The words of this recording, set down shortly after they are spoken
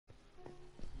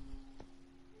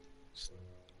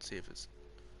see if it's.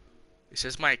 It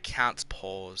says my account's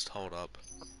paused. Hold up.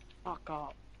 Fuck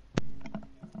up.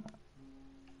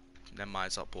 Never mind,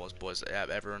 it's not paused, boys. Yeah,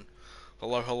 everyone.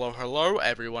 Hello, hello, hello,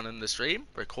 everyone in the stream.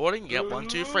 Recording. Yep, 1,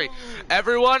 2, 3.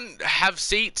 Everyone, have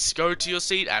seats. Go to your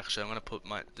seat. Actually, I'm gonna put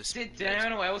my. Sit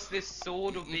down, or else this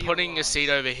sword will be. I'm putting a seat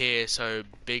over here, so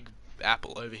Big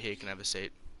Apple over here can have a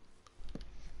seat.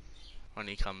 When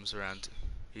he comes around,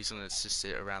 he's gonna just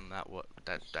sit around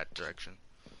that direction.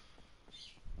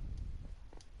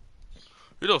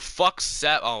 Who the fuck's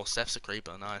Seth? Oh, Seth's a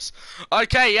creeper. Nice.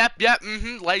 Okay, yep.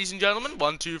 Ladies and gentlemen,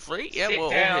 1, 2, 3. Yeah, sit we're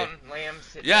down, all here. Liam,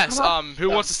 sit Yes. down.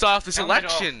 Who wants to start off this Helmet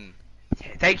election?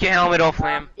 Take your helmet off,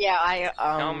 Liam. Yeah,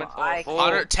 Helmet off. I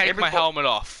don't take my helmet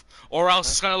off, or else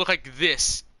it's gonna look like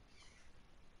this.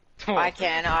 I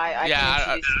can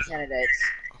introduce the candidates.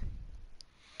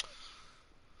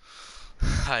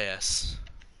 Ah, yes.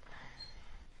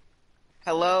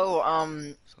 Hello,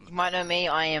 you might know me,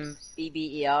 I am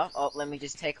BBER. Oh, let me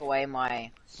just take away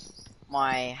my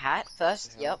hat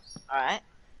first. Yep, alright.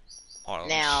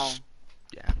 Now,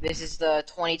 yeah. This is the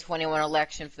 2021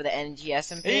 election for the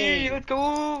SMP. Hey, let's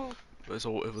go! It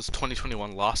was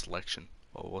 2021 last election.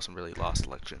 Well, it wasn't really last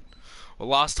election. Well,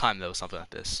 last time there was something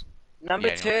like this.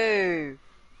 Number 2.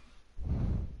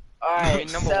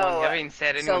 Alright, Number 1, you haven't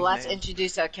said anyone's so let's name.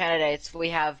 introduce our candidates. We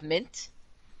have Mint.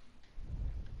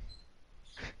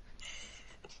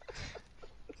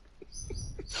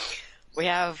 We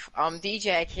have DJ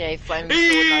aka Flaming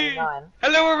Sword 99.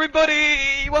 Hello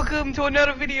everybody! Welcome to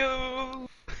another video!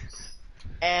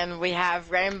 And we have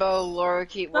Rainbow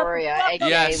Lorikeet Warrior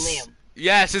aka Liam.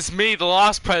 Yes, it's me, the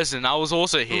last president. I was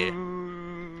also here.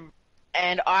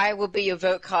 And I will be your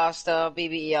vote caster,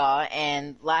 BBER,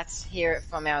 and let's hear it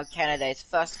from our candidates.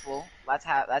 First of all,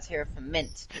 let's hear it from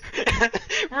Mint.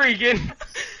 Regan!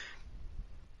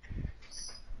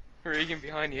 Regan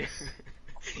behind you.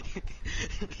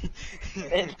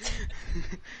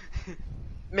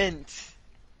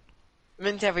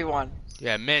 Mint everyone.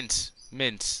 Yeah, Mint.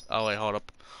 Oh wait, hold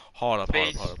up. Hold up.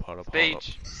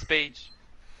 Speech.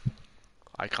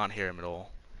 I can't hear him at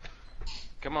all.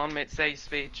 Come on, Mint, say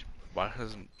speech. Why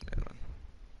hasn't...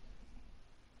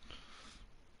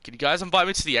 Can you guys invite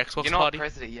me to the Xbox You're not party?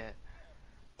 president yet.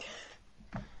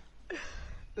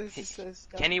 This is so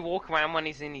scary. Can he walk around when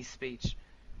he's in his speech?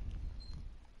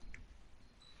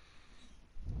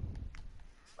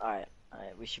 Alright,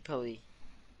 we should probably...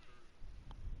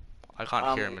 I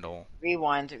can't hear him at all.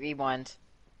 Rewind. Rewind,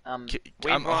 Hold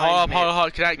up.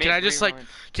 Can I just rewind.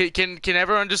 like... Can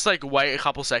everyone just like wait a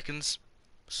couple seconds?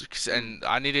 And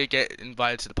I need to get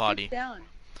invited to the party. Down.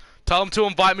 Tell them to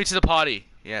invite me to the party.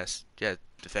 Yes. Yeah,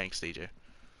 thanks, DJ.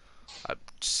 I'm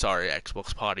sorry,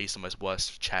 Xbox party is the most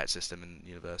worst chat system in the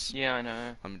universe. Yeah, I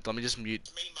know. Let me just mute.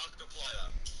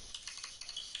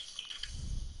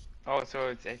 Oh, so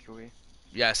it's echoey.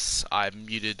 Yes, I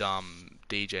muted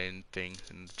DJ and thing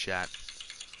in the chat.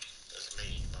 That's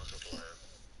me, Markiplier.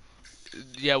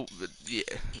 Yeah.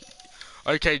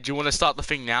 Okay, do you want to start the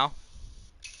thing now?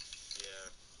 Yeah,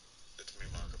 it's me,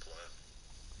 Markiplier.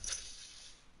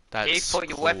 That's Keith, put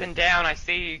your cool. weapon down. I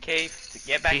see you, Keith.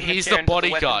 Get back in the He's chair the and put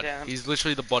weapon bodyguard. down. He's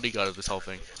literally the bodyguard of this whole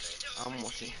thing. I'm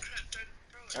watching.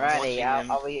 Alrighty,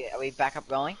 watching are we back up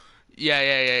going?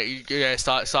 Yeah.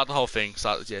 Start the whole thing.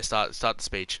 Start the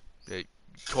speech. Yeah.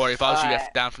 Corey, if I was you,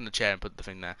 get down from the chair and put the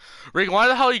thing there. Regan, why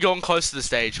the hell are you going close to the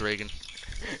stage, Regan?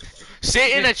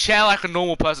 Sit in a chair like a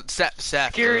normal person. Seth.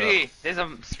 Security! There's a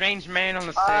strange man on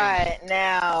the stage. Alright,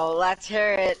 now let's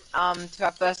hear it to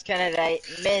our first candidate,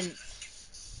 Mint.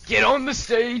 Get on the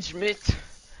stage, Mitt.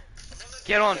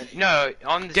 Get on. No,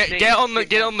 on the stage. Get on the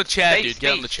chair, Say dude.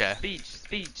 Get on the chair. Speech.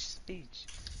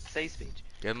 Say speech.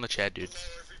 Get on the chair, dude. Hello,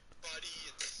 everybody.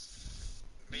 It's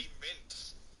me,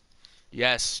 Mint.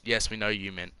 Yes, we know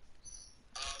you, Mint.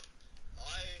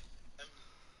 I am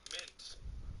Mint.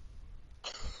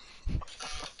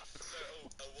 So,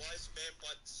 a wise man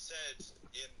once said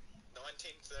in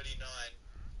 1939,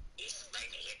 "It's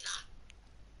maybe Hitler."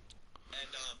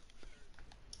 And,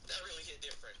 that really hit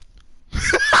different.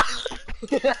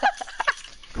 He then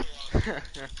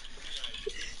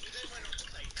went on to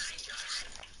say, "Danger!"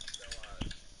 So,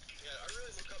 yeah, I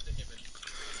really look up to him and he's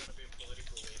gonna be a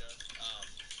political leader.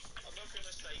 I'm not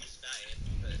gonna say his name,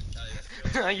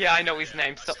 but, Yeah, I know his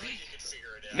name. I Stop. feel like you can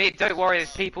figure it out. Mitt, don't worry.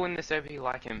 There's people in the server who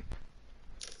like him.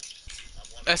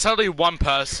 It's only one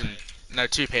person. No,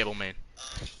 two people, man.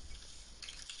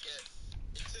 Yeah,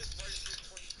 it says vote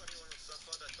for 2021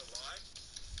 suffer, that's a lie.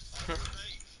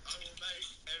 I will make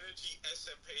energy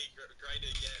SMP great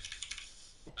again.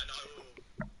 And I will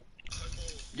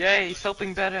Yay,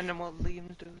 something better than what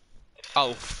Liam did.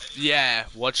 Oh, yeah.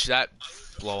 Watch that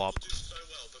blow up. do so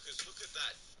well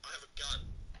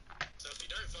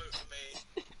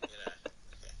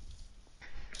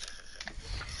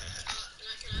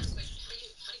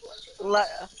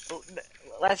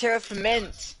Let's hear it for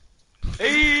Mint.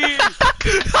 Hey!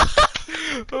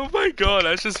 Oh my god,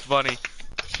 that's just funny.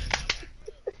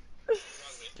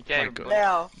 Okay, My God.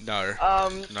 Now, No.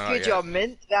 No, good yeah. job,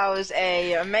 Mint. That was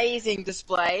a amazing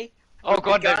display. Oh with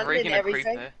god, the they're gun breaking and a creep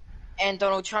everything, there. and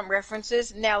Donald Trump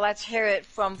references. Now let's hear it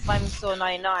from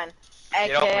Flamingsaw99,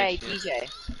 Get off my aka shit.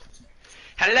 DJ.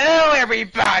 Hello,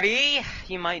 everybody!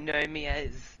 You might know me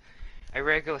as a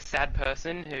regular sad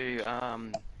person who,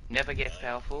 never gets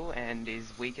powerful and is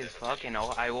weak as fuck, and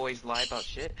I always lie about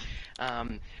shit.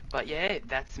 But yeah,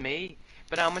 that's me.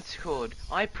 But what's it called?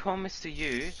 I promise to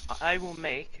you, I will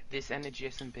make this energy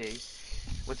SMP,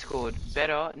 what's it called,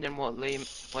 better than what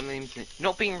Liam's,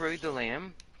 not being rude to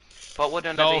Liam, but what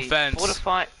No offense.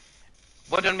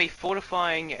 what gonna be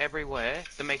fortifying everywhere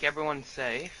to make everyone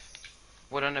safe.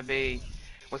 What gonna be,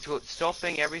 what's it called,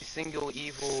 stopping every single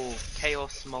evil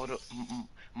chaos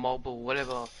mob or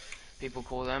whatever people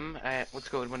call them. What's it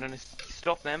called? We're gonna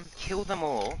stop them, kill them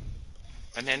all,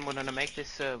 and then we're gonna make this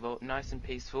server nice and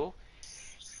peaceful.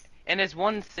 And there's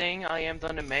one thing I am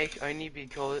gonna make only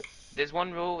because there's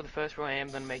one rule. The first rule I am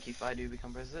gonna make if I do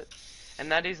become president,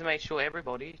 and that is to make sure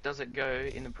everybody doesn't go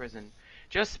in the prison.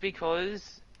 Just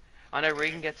because I know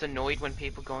Regan gets annoyed when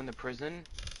people go in the prison,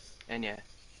 and yeah.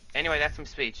 Anyway, that's my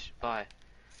speech. Bye.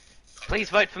 Please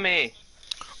vote for me.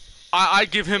 I'll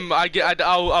give him my vote.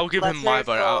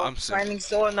 I'm sorry.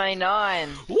 Flamingsaw99.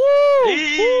 Woo!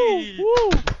 Hey! Woo!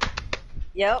 Woo!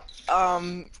 Yep.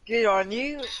 Good on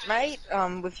you, mate.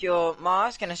 With your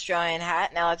mask and Australian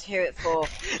hat. Now let's hear it for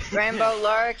Rainbow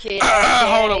Lorikeet.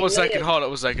 Hold up one second. Hold up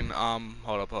one second.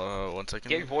 Hold up 1 second.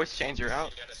 Get your voice changer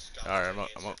out. Alright,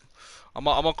 I'm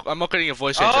not getting a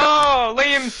voice changer. Oh,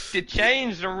 Liam, it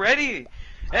changed already.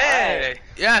 Hey.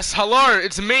 Yes, hello,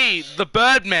 it's me, the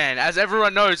Birdman. As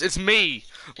everyone knows, it's me,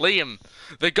 Liam,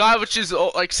 the guy which is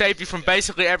like saved you from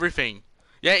basically everything.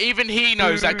 Yeah, even he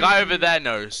knows. That guy over there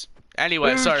knows.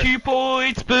 Anyway, so 2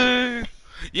 points, boo.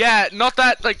 yeah, not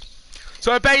that like.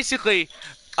 So basically,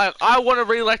 I want to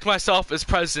re-elect myself as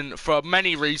president for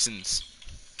many reasons.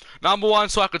 Number one,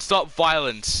 so I could stop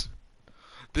violence.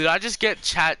 Did I just get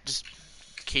chat? Just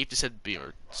keep this at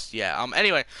beer. Yeah.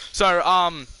 Anyway, so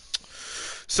I'm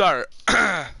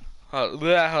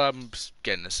just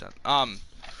getting this out.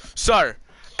 So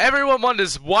everyone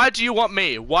wonders, why do you want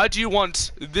me? Why do you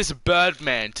want this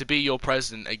Birdman to be your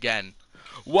president again?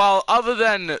 Well, other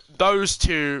than those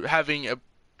two having a,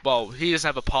 well, he doesn't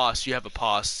have a past. You have a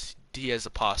past. He has a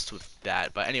past with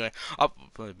that. But anyway,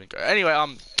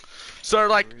 so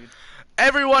like.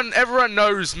 Everyone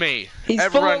knows me.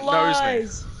 Everyone knows me.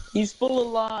 He's full of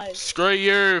lies. Screw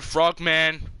you,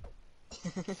 Frogman.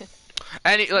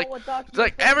 And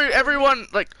everyone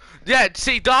like, yeah.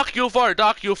 See, Dark UFO,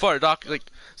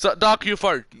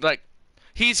 like,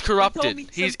 he's corrupted.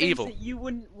 He's evil. That you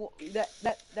wouldn't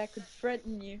that could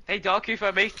threaten you. Hey, Dark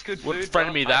UFO makes good food. Wouldn't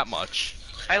threaten me that much.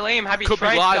 Hey, Liam, have you Could be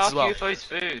tried lies Dark as well. UFO's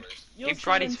food? You'll You've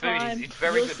tried see his in food. time. It's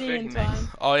very You'll good see food in he makes. time.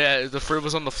 Oh yeah, the fruit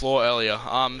was on the floor earlier.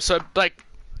 So like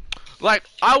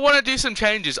I want to do some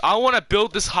changes. I want to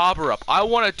build this harbor up. I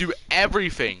want to do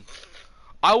everything.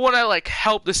 I want to like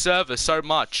help the server so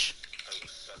much. I will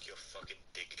suck your fucking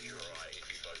dick dry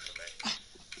if you vote for me.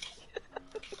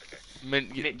 I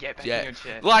mean, Get back yeah. in your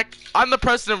chair. Like I'm the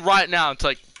president right now. It's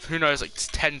like who knows, like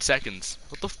 10 seconds.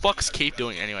 What the fuck's keep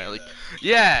doing anyway? Like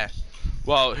yeah.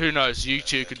 Well, who knows? You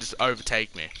two could just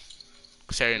overtake me.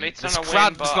 Saying Mid's this on a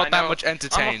crowd win, is but not I that know- much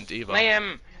entertained either.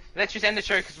 Liam, let's just end the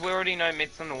show because we already know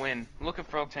Mid's on the win. Look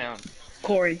at Frogtown.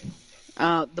 Corey,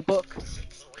 the book.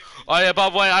 Oh yeah, by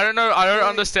the way, I don't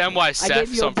understand why gave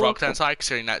Seth's you a on book. Frogtown's high,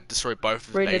 considering that destroyed both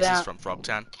of Read his it bases out. from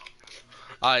Frogtown.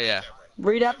 Oh yeah.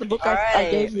 Read out the book I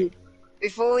Alright. gave you.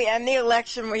 Before we end the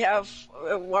election, we have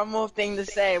one more thing to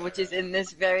say, which is in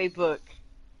this very book.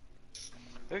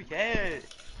 Oh yeah.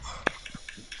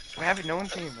 We haven't. No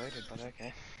one's even voted, but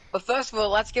okay. But first of all,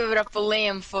 let's give it up for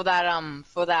Liam for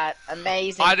that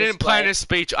amazing. I didn't plan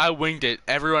display. a speech. I winged it.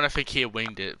 Everyone I think here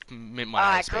winged it. My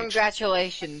Alright, speech.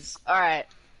 congratulations. Alright,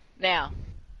 now,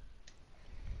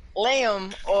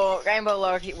 Liam or Rainbow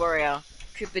Lorikeet Warrior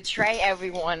could betray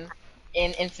everyone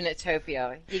in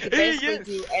Infinitopia. He could basically Yes.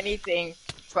 do anything.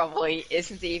 Probably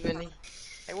isn't even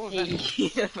Hey, what was that?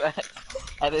 universe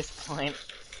at this point.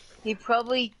 He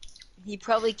probably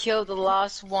killed the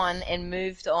last one and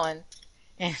moved on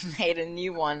and made a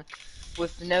new one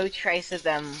with no trace of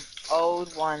them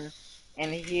old one,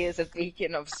 and he is a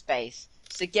beacon of space.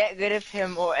 So get rid of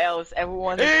him or else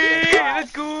everyone is Hey, gonna die.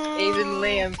 let's go. Even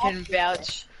Liam can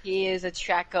vouch he is a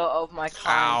tracker of my kind.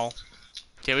 Ow.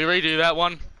 Can we redo that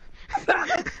one?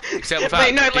 Except without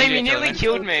Wait, no, DJ Liam, you nearly killing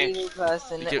killed An me. evil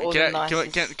person it. or the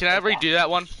nicest Can I of that. redo that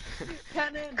one?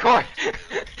 Cannon. Corey,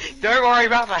 don't worry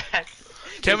about that.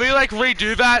 Can we like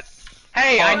redo that?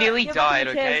 Hey, I Oh. nearly Give it to died,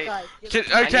 the chairs, okay? guys. Give Can, it to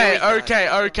the I okay, nearly okay,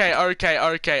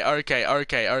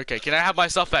 died. okay. Can I have my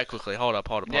stuff back quickly? Hold up.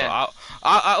 Yeah.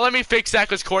 Let me fix that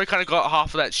because Corey kind of got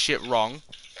half of that shit wrong.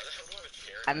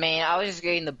 I mean, I was just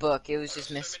reading the book. It was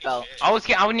just misspelled.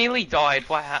 I nearly died.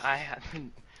 Why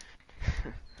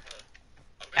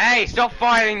Hey, stop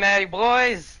fighting there,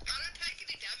 boys!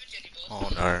 Oh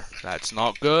no, that's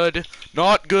not good.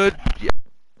 Not good. Yeah.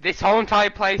 This whole entire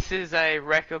place is a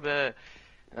wreck of a...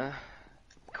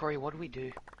 Corey, what do we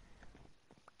do?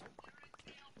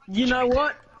 You know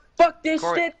what? Fuck this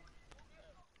Corey- shit.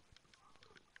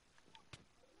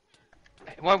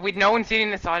 Well, no one's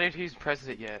even decided who's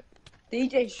president yet.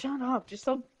 DJ, shut up. Just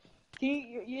stop.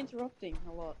 You're interrupting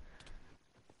a lot.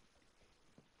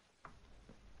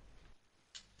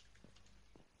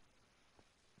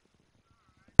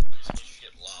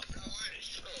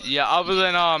 Yeah. Other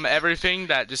than everything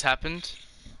that just happened,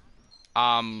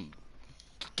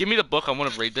 give me the book. I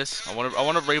want to read this. I want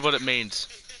to read what it means.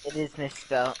 It is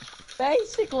misspelled.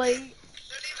 Basically,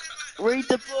 read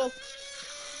the book.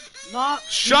 Not.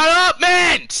 Shut up,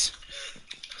 man!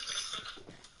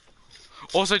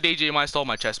 Also, DJ, you might have stole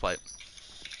my chest plate.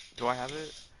 Do I have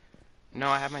it? No,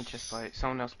 I have my chest plate.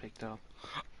 Someone else picked up.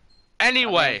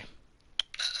 Anyway,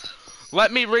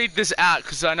 let me read this out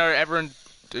because I know everyone.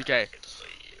 Okay,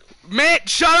 man,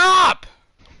 shut up!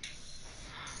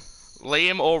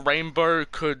 Liam or Rainbow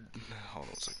could. Hold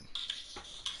on a second.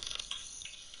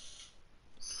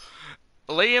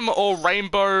 Liam or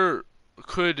Rainbow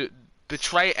could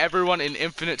betray everyone in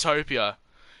Infinitopia.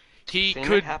 He Seen it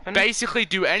could happen? basically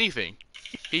do anything.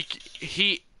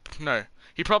 He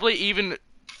probably even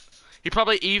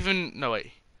no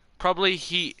wait. Probably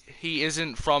he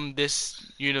isn't from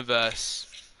this universe.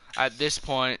 At this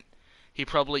point, he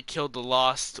probably killed the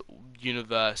last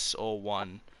universe or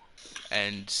one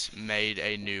and made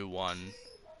a new one.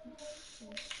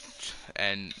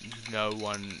 And no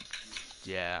one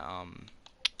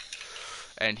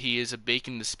and he is a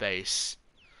beacon to space.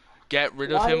 Get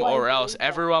rid of Why him do I or else believe that?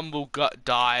 everyone will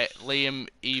die. Liam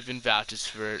even vouches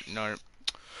for it. No.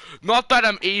 Not that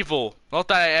I'm evil. Not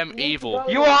that I am You need to evil. go.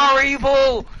 You are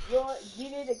evil! You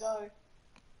need to go.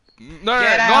 No,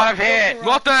 Get not, out of here!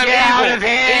 not that I'm Get evil. out of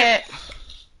here!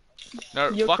 No,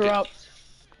 You're fuck corrupt.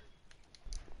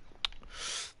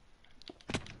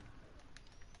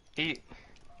 He...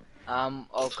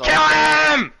 Oh god.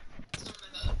 Kill him!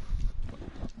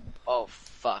 Oh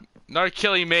fuck. it. No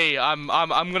killing me. I'm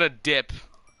gonna dip.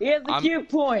 He has the I'm- cue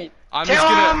point. I'm Kill just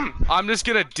gonna him! I'm just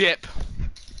gonna dip.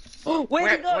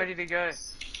 Where'd he go? Where did he go?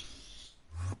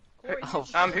 Oh,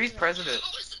 Who's president?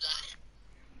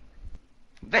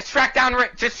 Let's track down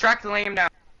just track Liam down.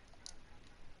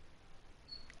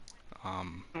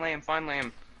 Liam, find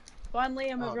Liam. Find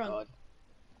Liam, oh everyone. god.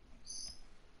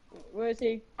 Where is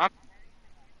he?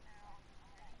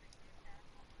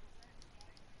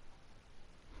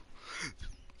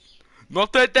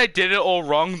 Not that they did it all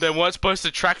wrong. They weren't supposed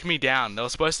to track me down. They were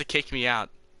supposed to kick me out.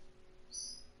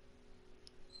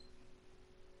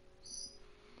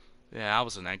 Yeah, I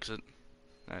was an exit.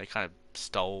 They kind of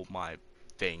stole my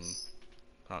thing.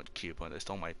 Not coupon. They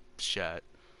stole my shirt.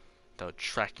 They were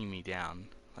tracking me down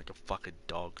like a fucking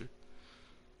dog.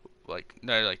 Like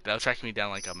no, like they were tracking me down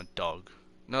like I'm a dog.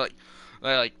 No, like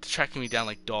they're like tracking me down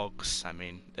like dogs. I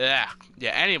mean, yeah.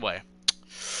 Anyway,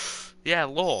 yeah,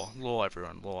 law,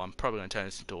 everyone, law. I'm probably gonna turn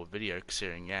this into a video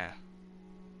considering, yeah.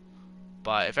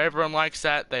 But if everyone likes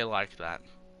that, they like that.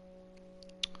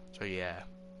 So yeah.